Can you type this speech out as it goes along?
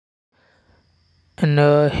And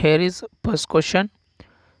here is first question.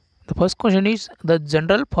 The first question is the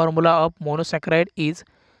general formula of monosaccharide is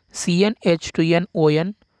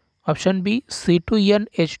CnH2nOn. Option B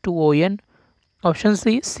C2nH2ON. Option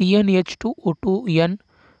C CnH2O2n.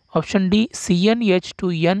 Option D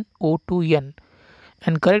CnH2nO2n.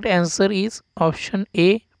 And correct answer is option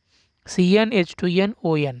A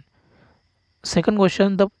CnH2nOn. Second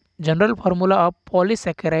question, the general formula of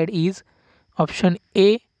polysaccharide is option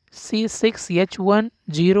A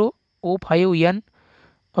C6H10O5n.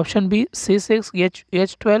 Option B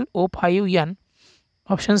C6H12O5n.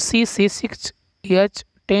 Option C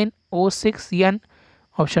C6H10O6n.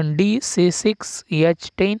 Option D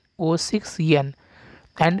C6H10O6n.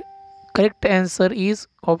 And correct answer is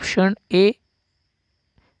option A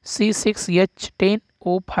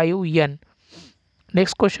C6H10O5n.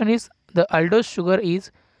 Next question is the aldose sugar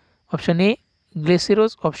is option A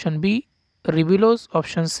glycerose, option B ribulose,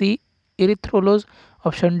 option C erythrulose,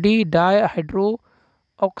 option D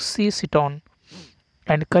dihydroxycetone.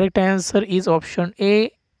 And correct answer is option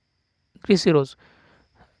A glycerose.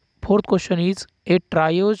 Fourth question is a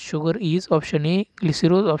triose sugar is option A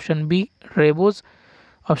glycerose, option B ribose,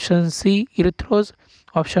 option C erythrose,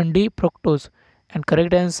 option D fructose. And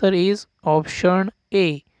correct answer is option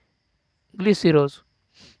A glycerose.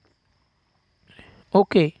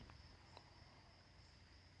 Okay.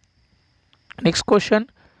 Next question.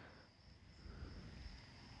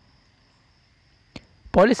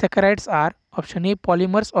 Polysaccharides are option A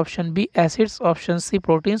polymers, option B acids, option C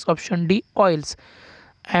proteins, option D oils.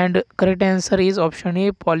 And correct answer is option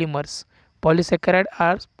A polymers. Polysaccharide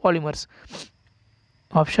are polymers.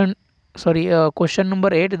 Question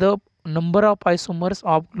number 8. The number of isomers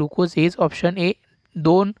of glucose is option A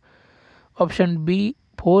 2, option B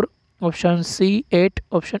 4, option C 8,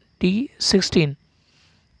 option D 16.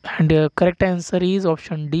 And correct answer is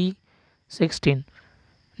option D 16.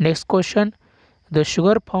 Next question. The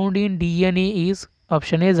sugar found in DNA is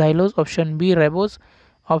option A xylose, option B ribose,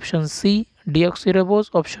 option C deoxyribose,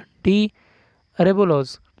 option D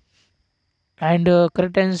ribulose. And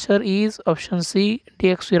correct answer is option C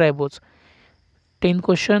deoxyribose. 10th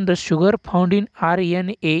question. The sugar found in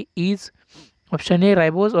RNA is option A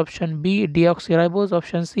ribose, option B deoxyribose,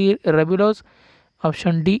 option C ribulose,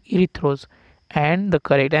 option D erythrose. And the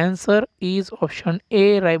correct answer is option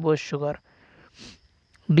A ribose sugar.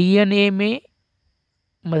 DNA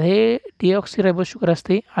मध्ये डिऑक्सिराइबोज sugar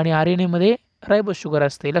असते आणि RNA मध्ये ribose sugar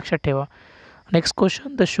असते, लक्षात ठेवा. Next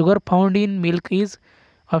question. The sugar found in milk is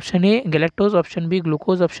option A गॅलॅक्टोज, option B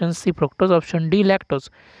glucose, option C fructose, option D lactose.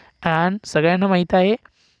 And सगळ्यांना माहीत आहे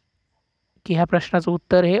की ह्या प्रश्नाचं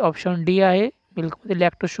उत्तर हे ऑप्शन डी आहे, मिल्कमध्ये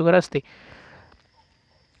लॅक्टोज शुगर असते.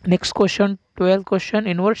 Next question. 12th question.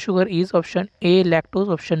 Invert sugar is option A lactose,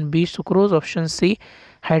 option B sucrose, option C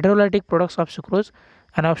हायड्रोलायटिक products of sucrose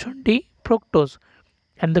and option D fructose.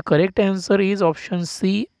 And the correct answer is option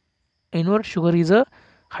C invert sugar is a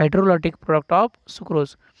hydrolytic product of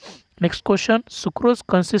sucrose. Next question. Sucrose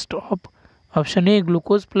consists of option A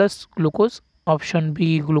glucose plus glucose, option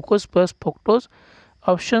B glucose plus fructose,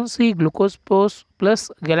 option C glucose plus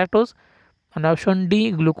galactose, and option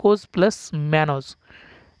D glucose plus mannose.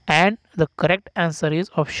 And the correct answer is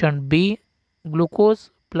option B glucose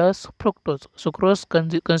plus fructose. Sucrose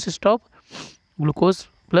consists of glucose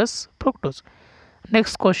plus fructose.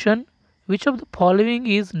 Next question. Which of the following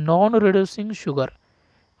is non-reducing sugar?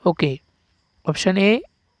 Okay. Option A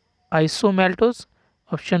isomaltose,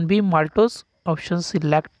 option B maltose, option C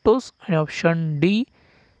lactose, and option D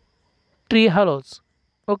trehalose.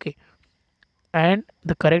 Okay. And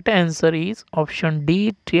the correct answer is option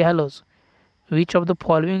D trehalose. Which of the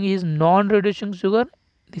following is non-reducing sugar?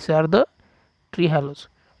 These are the trehalose.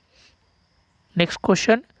 Next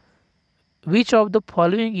question. Which of the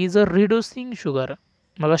following is a reducing sugar?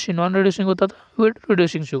 मगाशी non reducing होता था, with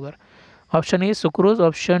reducing sugar. Option A sucrose,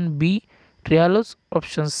 option B ट्रियालोज,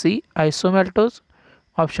 option C आइसोमेल्टोज,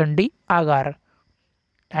 option D आगार.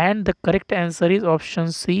 And the correct answer is option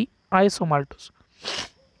C आइसोमाल्टोज.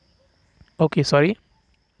 Okay, sorry,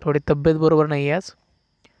 थोडी तब्येत बरोबर नाही आहे आज.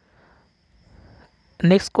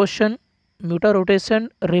 Next question. म्युटा rotation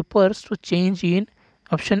refers to change in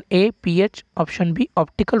option A pH, option B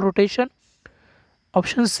optical rotation,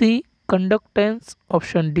 option C conductance,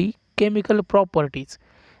 option D chemical properties.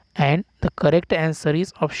 And the correct answer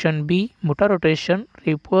is option B muta rotation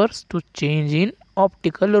refers to change in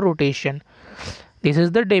optical rotation. This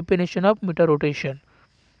is the definition of muta rotation.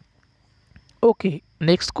 Okay,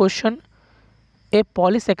 next question. A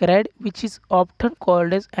polysaccharide which is often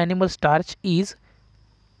called as animal starch is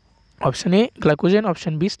option A glycogen,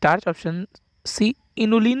 option B starch, option C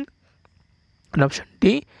inulin, and option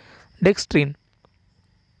D dextrin.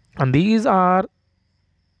 And these are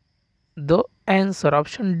the answer.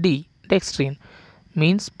 Option D, dextrine,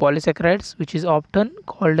 means polysaccharides, which is often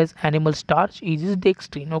called as animal starch, is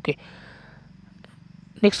dextrine. Okay.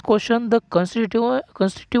 Next question, the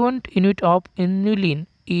constituent unit of inulin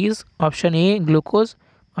is option A, glucose,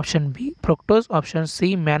 option B, fructose, option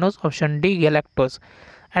C, mannose, option D, galactose.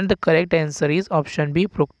 And the correct answer is option B,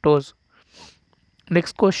 fructose.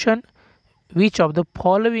 Next question, which of the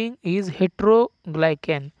following is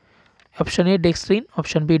heteroglycan? Option A, dextrine,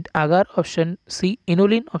 option B, agar, option C,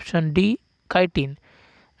 inulin, option D, chitin.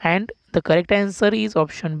 And the correct answer is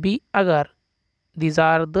option B, agar. These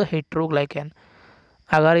are the heteroglycan.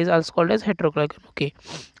 Agar is also called as heteroglycan. Okay.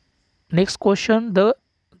 Next question, the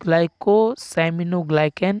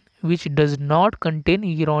glycosaminoglycan which does not contain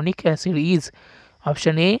uronic acid is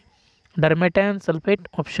option A, dermatan sulfate,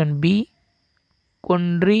 option B,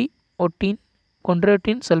 chondroitin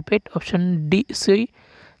sulfate, option D, C,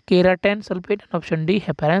 keratan sulfate, and option D,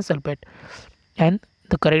 heparan sulfate. And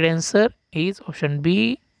the correct answer is option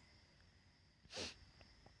B,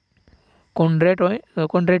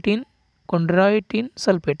 chondroitin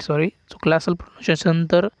sulfate. Sorry, so classical pronunciation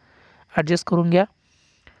तर adjust करून घ्या.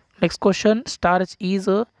 Next question, starch is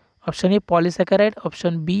option A, polysaccharide,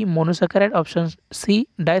 option B, monosaccharide, option C,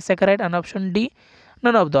 disaccharide, and option D,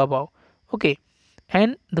 none of the above. Okay,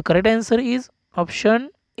 and the correct answer is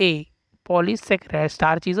option A, polysaccharide.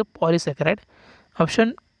 Starch is a polysaccharide.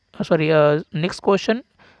 Option next question,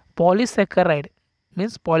 polysaccharide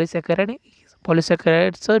means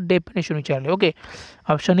polysaccharide's definition विचारले. Okay,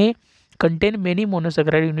 option A, contain many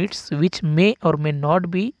monosaccharide units which may or may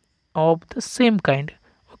not be of the same kind.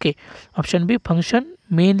 Okay, option B, function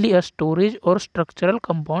mainly as storage or structural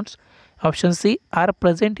compounds. Option C, are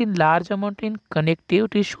present in large amount in connective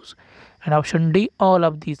tissues. And option D, all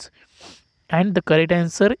of these. And the correct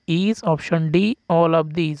answer is option D, all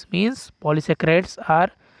of these. Means polysaccharide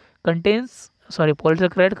contains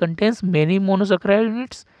many monosaccharide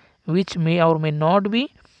units which may or may not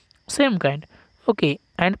be same kind. Okay,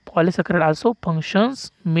 and polysaccharide also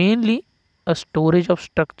functions mainly a storage of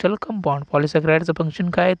structural compound. Polysaccharide's function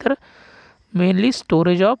काय आहे तर mainly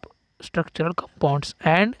storage of structural compounds,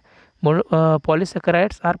 and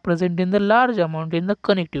polysaccharides are present in the large amount in the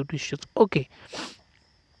connective tissues. Okay,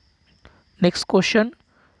 next question,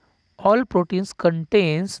 all proteins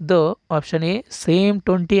contains the option A, same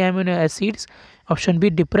 20 amino acids, option B,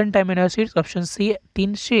 different amino acids, option C,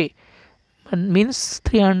 300 means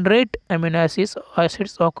 300 amino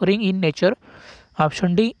acids occurring in nature,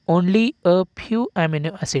 option D, only a few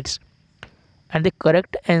amino acids. And the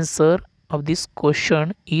correct answer of this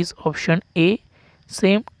question is option A,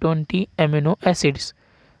 same 20 amino acids.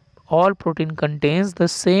 All protein contains the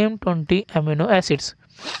same 20 amino acids.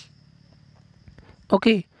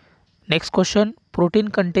 Okay, next question, protein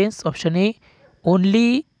contains option A,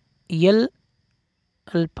 only L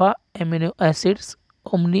alpha amino acids,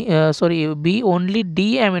 B, only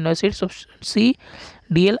D amino acids, option C,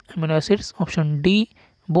 DL amino acids, option D,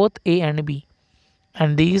 both A and B.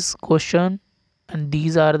 And these question and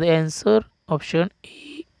these are the answer. Option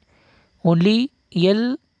A, only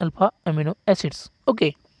L alpha amino acids.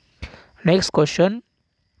 Okay, next question,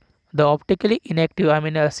 the optically inactive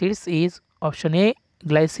amino acids is option A,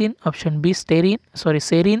 glycine, option B, serine,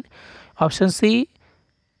 option C,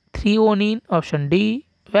 threonine, option D,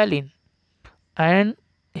 valine. And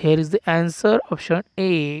here is the answer, option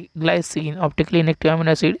A, glycine. Optically inactive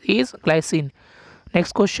amino acid is glycine.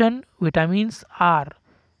 Next question, vitamins are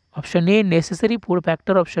option A, necessary food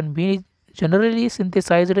factor, option B, generally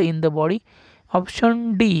synthesized in the body,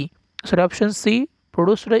 option C,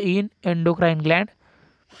 produced in endocrine gland,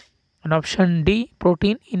 and option D,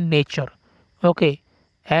 protein in nature. Okay,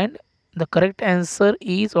 and the correct answer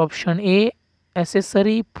is option A,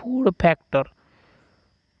 accessory food factor.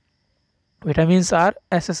 Vitamins are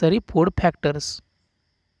accessory food factors.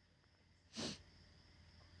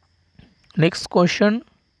 Next question,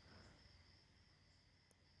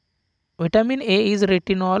 vitamin A or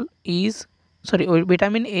retinol is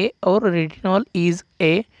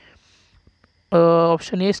A,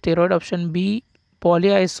 option A, steroid, option B,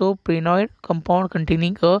 polyisoprenoid compound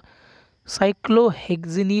containing a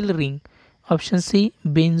cyclohexynyl ring, option C,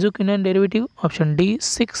 benzoquinone derivative, option D,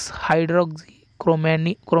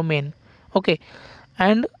 6-hydroxychromane. Okay,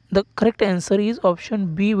 and the correct answer is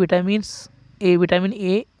option B, vitamin A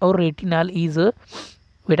or retinol is a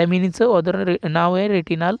vitamin is a other now a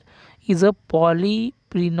retinol is a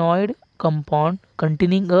polyprenoid compound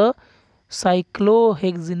containing a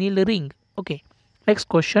cyclohexynyl ring. Okay, next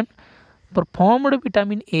question, performed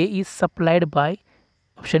vitamin A is supplied by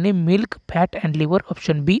option A, milk, fat and liver,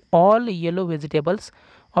 option B, all yellow vegetables,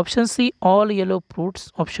 Option C, all yellow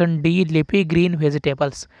fruits. Option D, leafy green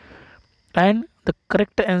vegetables. And the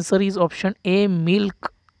correct answer is option A,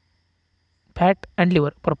 milk, fat and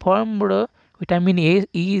liver. Performed vitamin A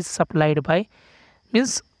is supplied by,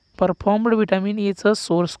 means performed vitamin A is a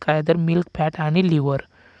source काय तर milk, fat आणि liver.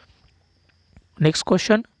 Next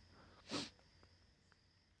question.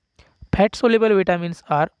 Fat soluble vitamins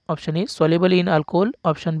are option A, soluble in alcohol.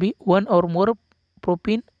 Option B, one or more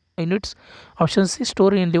protein units. Option C,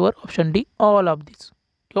 stored in liver. Option D, all of these.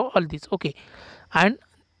 All these. Okay. And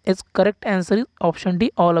its correct answer is option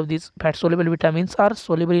D, all of these. Fat soluble vitamins are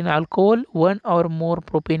soluble in alcohol, one or more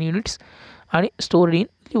protein units, and stored in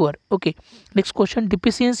liver. Okay. Next question.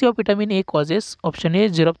 Deficiency of vitamin A causes option A,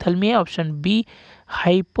 xerophthalmia. Option B,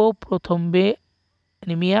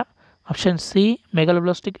 hypophosphatemia. Option C,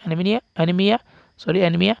 megaloblastic anemia.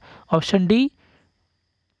 Option D,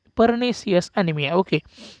 pernicious anemia. Okay.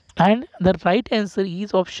 And the right answer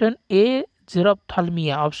is option A,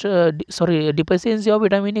 xerophthalmia. Deficiency of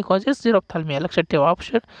vitamin A causes xerophthalmia. लक्षात ठेवा,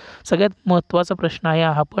 option सगळ्यात महत्त्वाचा प्रश्न आहे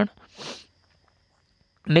हा पण.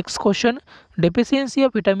 Next question. Deficiency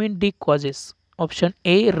of vitamin D causes option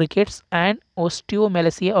A, rickets and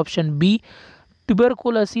ओस्टिओमॅलेसिया. Option B,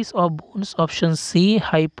 tuberculosis of bones. Option C,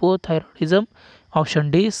 hypothyroidism. Option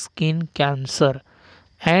D, skin cancer.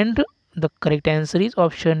 And the correct answer is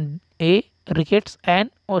option A, rickets and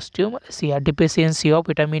osteomalacia. Deficiency of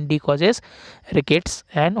vitamin D causes rickets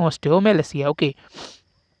and osteomalacia. Okay.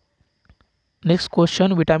 Next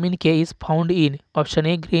question. Vitamin K is found in option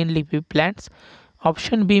A, green leafy plants.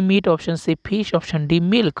 Option B, meat. Option C, fish. Option D,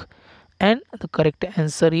 milk. And the correct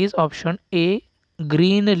answer is option A,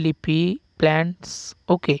 green leafy plants.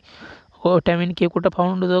 Okay. Vitamin के कुठं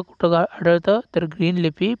found होतं, कुठं आढळतं तर green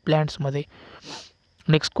leafy प्लांट्समध्ये.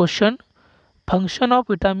 Next question. Function of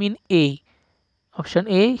vitamin A. Option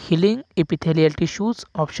A, healing epithelial tissues.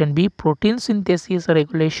 Option B, protein synthesis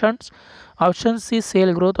regulations. Option C,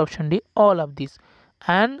 cell growth. Option D, all of this.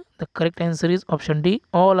 And the correct answer is option D,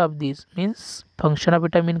 all of this. Means function of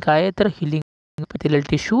vitamin काय आहे तर healing epithelial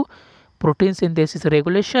tissue, protein synthesis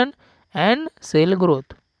regulation and cell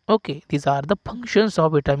growth. Okay, these are the functions of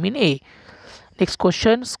vitamin A. Next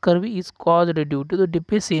question. Scurvy is caused due to the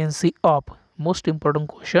deficiency of. Most important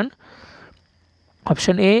question.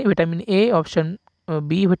 Option A, vitamin A. Option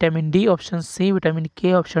B, vitamin D. Option C, vitamin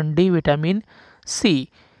K. Option D, vitamin C.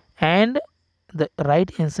 And the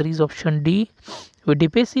right answer is option D. The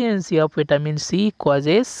deficiency of vitamin C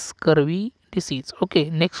causes scurvy disease. Okay,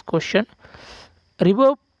 next question.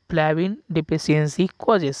 Riboflavin deficiency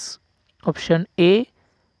causes. Option A,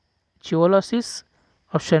 cheolosis.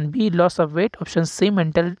 Option B, loss of weight. Option C,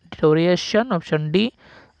 mental deterioration. Option D,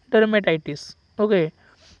 dermatitis. Okay.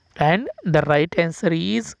 And the right answer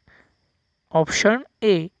is option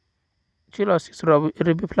A, cheolosis.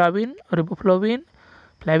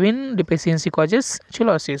 Riboflavin deficiency causes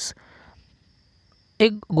cheolosis.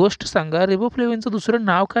 एक गोष्ट सांगा, रिबोफ्लेविनचं दुसरं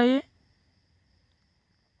नाव काय आहे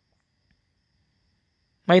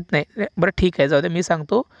माहीत नाही. बरं ठीक आहे, जाऊ दे, मी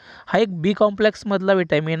सांगतो. हा एक बी कॉम्प्लेक्स मधला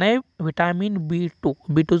विटॅमिन आहे, विटॅमिन B2.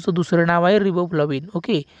 B2चं दुसरं नाव आहे रिबोफ्लाविन.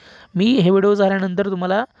 ओके. मी हे व्हिडिओ झाल्यानंतर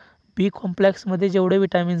तुम्हाला बी कॉम्प्लेक्समध्ये जेवढे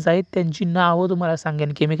विटॅमिन्स आहेत त्यांची नावं तुम्हाला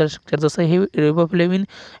सांगेन, केमिकल स्ट्रक्चर. जसं हे रिबोफ्लाविन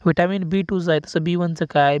विटॅमिन B2चं आहे, तसं B1चं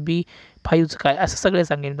काय, B5चं काय, असं सगळे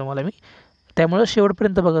सांगेन तुम्हाला मी. त्यामुळे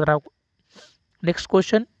शेवटपर्यंत बघत राहा. Next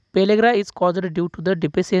question. Pellagra is caused due to the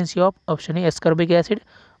deficiency of. Option A, ascorbic acid.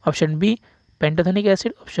 Option B, pentothenic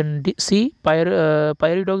acid. Option D, C,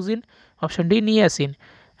 pyridoxine. Option D, niacin.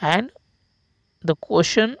 And the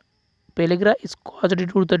question, pellagra is caused due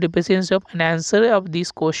to the deficiency of. An answer of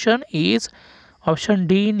this question is option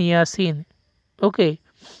D, niacin. Okay.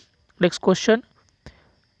 Next question.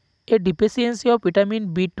 A deficiency of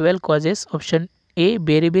vitamin B12 causes. Option A,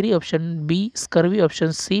 beriberi. Option B, scurvy.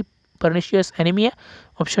 Option C, pernicious anemia.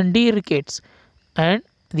 Option D, rickets. And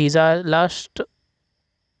these are last.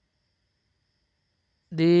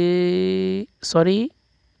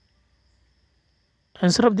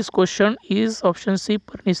 Answer of this question is option C,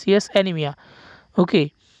 pernicious anemia.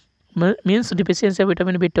 Okay. Means deficiency of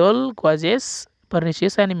vitamin B12 causes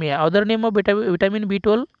pernicious anemia. Other name of vitamin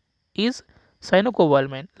B12 is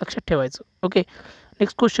cyanocobalamin. लक्षात ठेवायचं. Okay.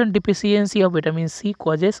 Next question. Deficiency of vitamin C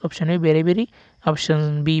causes. Option A, beriberi.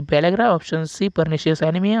 Option B, pellagra. Option C, pernicious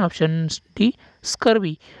anemia. Option D,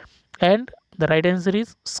 scurvy. And the right answer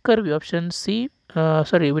is scurvy. Option C,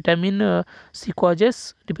 vitamin C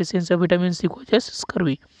causes. Deficiency of vitamin C causes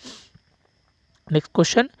scurvy. Next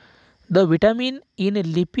question. The vitamin in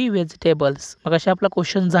leafy vegetables. मगाशी आपला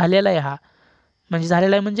question झालेला आहे हा,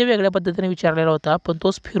 म्हणजे वेगळ्या पद्धतीने विचारलेला होता, पण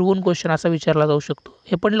तोच फिरवून क्वेश्चन असा विचारला जाऊ शकतो.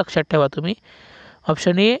 हे पण लक्षात ठेवा तुम्ही.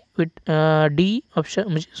 ऑप्शन ए डी ऑप्शन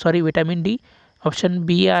म्हणजे sorry vitamin D, option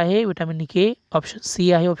B आहे विटॅमिन के, ऑप्शन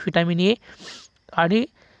सी आहे विटॅमिन ए आणि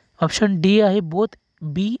ऑप्शन डी आहे बोथ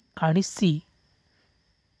बी आणि सी.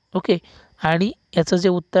 ओके, आणि याचं जे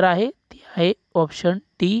उत्तर आहे ते आहे ऑप्शन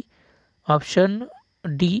डी. ऑप्शन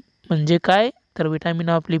डी म्हणजे काय तर vitamin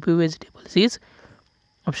of leafy vegetables is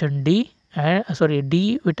option D sorry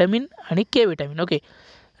D vitamin आणि के विटॅमिन. ओके,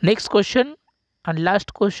 नेक्स्ट क्वेश्चन आणि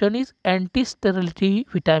last question is anti sterility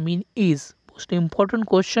vitamin is. Most important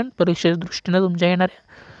question परीक्षेच्या दृष्टीनं तुमच्या येणाऱ्या.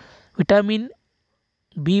 Vitamin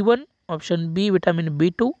B1, option B vitamin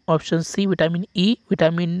B2, option C vitamin E,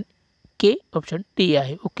 vitamin के, option D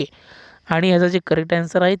आहे. Okay, आणि ह्याचा जे करेक्ट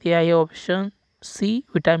आन्सर आहे ते आहे option C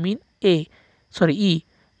vitamin A sorry ई.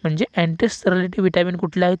 म्हणजे अँटी स्टेरिलिटी विटॅमिन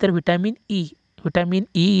कुठलं आहे तर vitamin E. Vitamin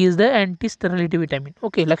E is the anti sterility vitamin.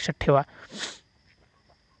 Okay, लक्षात ठेवा.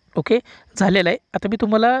 ओके, झालेलं आहे. आता मी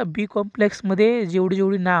तुम्हाला बी कॉम्प्लेक्समध्ये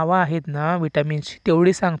जेवढी नावं आहेत ना विटॅमिन्सची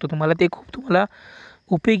तेवढी सांगतो तुम्हाला. ते खूप तुम्हाला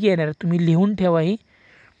उपयोगी येणार आहे. तुम्ही लिहून ठेवा ही.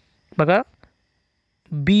 बघा,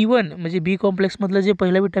 B1 म्हणजे बी कॉम्प्लेक्समधलं जे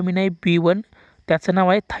पहिलं विटॅमिन आहे B1 त्याचं नाव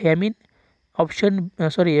आहे थायामिन. ऑप्शन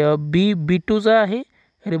B2चं आहे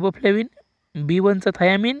riboflavin, B1चं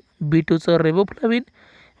thiamine, B2चं riboflavin,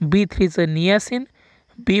 B3चं niacin,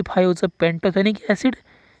 B5चं pantothenic acid,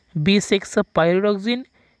 B6चं पायरिडॉक्झिन,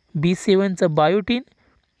 B7चं biotin,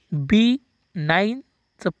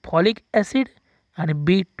 B9चं folic acid आणि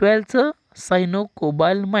B12चं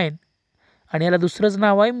सायनोकोबालमाइन आणि याला दुसरंच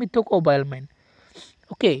नाव आहे मिथोकोबालमाइन.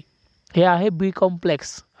 ओके, हे आहे बी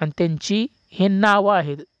कॉम्प्लेक्स आणि त्यांची हे नावं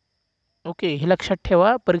आहेत. ओके, हे लक्षात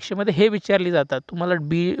ठेवा. परीक्षेमध्ये हे विचारली जातात. तुम्हाला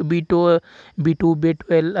B2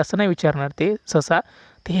 B12 असं नाही विचारणार ते सहसा,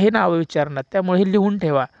 ते हे नावं विचारणार. त्यामुळे हे लिहून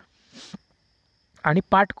ठेवा आणि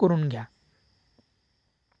पाठ करून घ्या.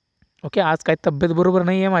 ओके, आज काही तब्येत बरोबर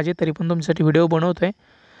नाही आहे माझी, तरी पण तुमच्यासाठी व्हिडिओ बनवतो आहे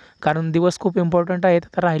कारण दिवस खूप इम्पॉर्टंट आहेत.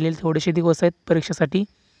 आता राहिलेले थोडेसे दिवस आहेत परीक्षेसाठी,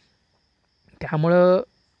 त्यामुळं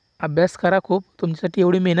अभ्यास करा खूप. तुमच्यासाठी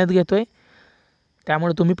एवढी मेहनत घेतो आहे,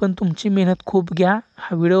 त्यामुळे तुम्ही पण तुमची मेहनत खूप घ्या.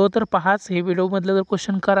 हा व्हिडिओ तर पहाच, हे व्हिडिओमधलं जर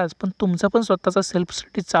क्वेश्चन कराच, पण तुमचा पण स्वतःचा सेल्फ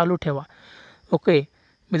स्टडी चालू ठेवा. ओके,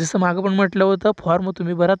 मी जसं मागं पण म्हटलं होतं फॉर्म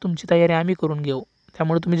तुम्ही भरा, तुमची तयारी आम्ही करून घेऊ.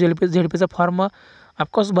 त्यामुळे तुम्ही झेडपीचा फॉर्म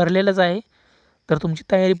ऑफकोर्स भरलेलाच आहे, तर तुमची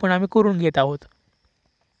तयारी पण आम्ही करून घेत आहोत.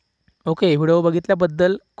 ओके, व्हिडिओ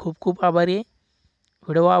बघितल्याबद्दल खूप खूप आभारी आहे.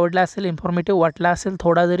 व्हिडिओ आवडला असेल, इन्फॉर्मेटिव्ह वाटला असेल,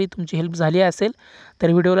 थोडा जरी तुमची हेल्प झाली असेल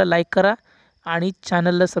तर व्हिडिओला लाईक करा आणि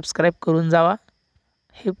चॅनलला सबस्क्राईब करून जावा.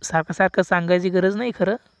 हे सारखं सांगायची गरज नाही,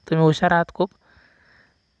 खरं तुम्ही हुशार आहात खूप.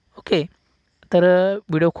 ओके, तर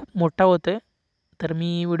व्हिडिओ खूप मोठा होतो आहे, तर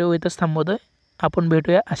मी व्हिडिओ इथंच थांबवतो आहे. आपण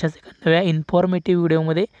भेटूया अशाच एका नव्या इन्फॉर्मेटिव्ह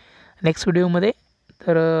व्हिडिओमध्ये नेक्स्ट व्हिडिओमध्ये.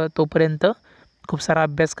 तर तोपर्यंत खूप सारा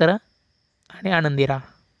अभ्यास करा आणि आनंदी राहा.